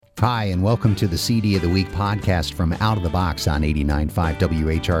Hi, and welcome to the CD of the Week podcast from Out of the Box on 89.5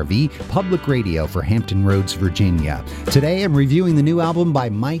 WHRV, public radio for Hampton Roads, Virginia. Today, I'm reviewing the new album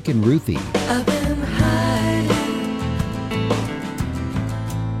by Mike and Ruthy. I've been hiding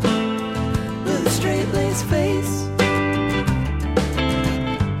with a straight-laced face.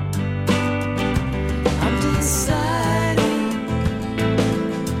 I'm deciding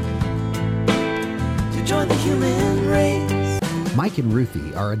to join the human race. Mike and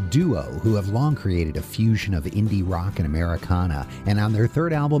Ruthy are a duo who have long created a fusion of indie rock and Americana, and on their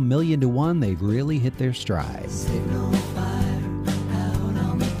third album, Million to One, they've really hit their stride. Signal fire out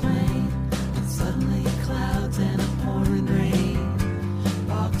on the plain, and suddenly clouds and a pouring rain.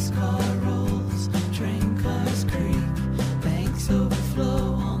 Boxcar rolls, train cars creep, banks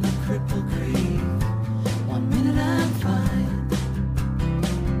overflow on the crippled creek. 1 minute I'm fine,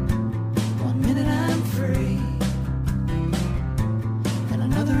 1 minute I'm free.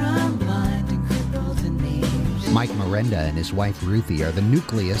 Mike Miranda and his wife Ruthy are the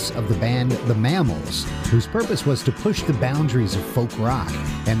nucleus of the band The Mammals, whose purpose was to push the boundaries of folk rock,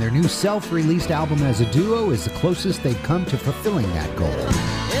 and their new self-released album as a duo is the closest they've come to fulfilling that goal.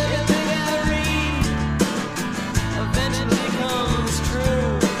 Everything I read eventually comes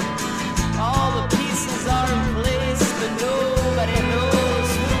true. All the pieces are in place, but nobody knows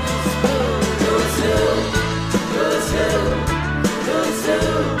who's who.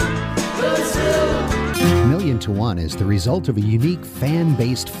 Million to One is the result of a unique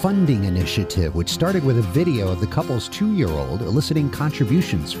fan-based funding initiative which started with a video of the couple's 2-year-old eliciting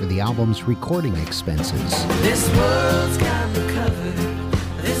contributions for the album's recording expenses. This world's got me covered.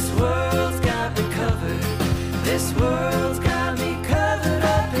 This world's got me covered. This world's got me covered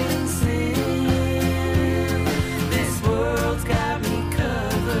up in sin. This world's got me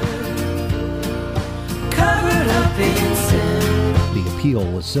covered up in sin. The appeal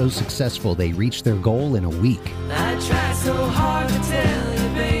was so successful they reached their goal in a week. I try so hard to tell you,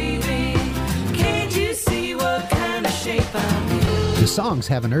 baby. Can't you see what kind of shape I'm in? The songs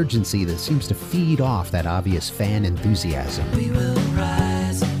have an urgency that seems to feed off that obvious fan enthusiasm. We will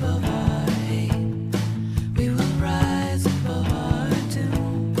rise above our hate. We will rise above our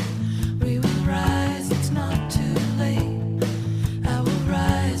doom. We will rise, it's not too late. I will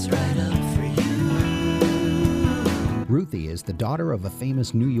rise right up for you. Ruthy is the daughter of a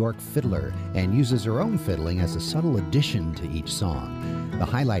famous New York fiddler and uses her own fiddling as a subtle addition to each song. The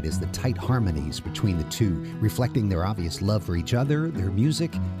highlight is the tight harmonies between the two, reflecting their obvious love for each other, their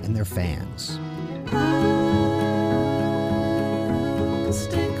music, and their fans. I'll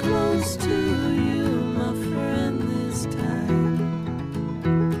stay close to you, my friend, this time.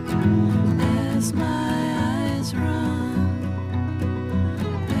 As my eyes run,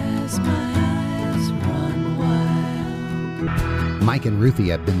 as my eyes run wild. Mike and Ruthy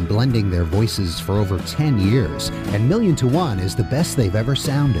have been blending their voices for over 10 years, and Million to One is the best they've ever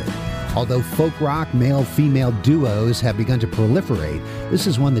sounded. Although folk rock male-female duos have begun to proliferate, this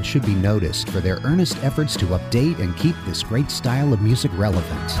is one that should be noticed for their earnest efforts to update and keep this great style of music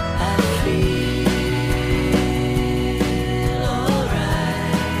relevant. I feel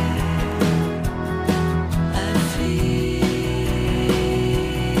alright. I feel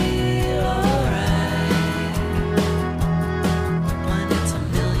alright. When it's a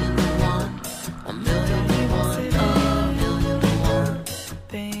million to one, a million to one, a million to one.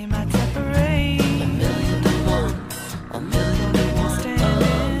 They might separate. A million to one, a million to one, a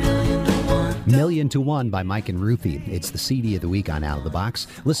million to one. Million to One by Mike and Ruthy. It's the CD of the Week on Out of the Box.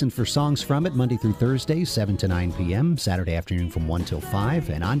 Listen for songs from it Monday through Thursday, 7 to 9 p.m., Saturday afternoon from 1 till 5,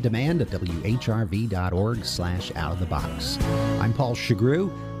 and on demand at whrv.org/outofthebox. I'm Paul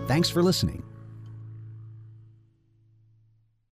Chagru. Thanks for listening.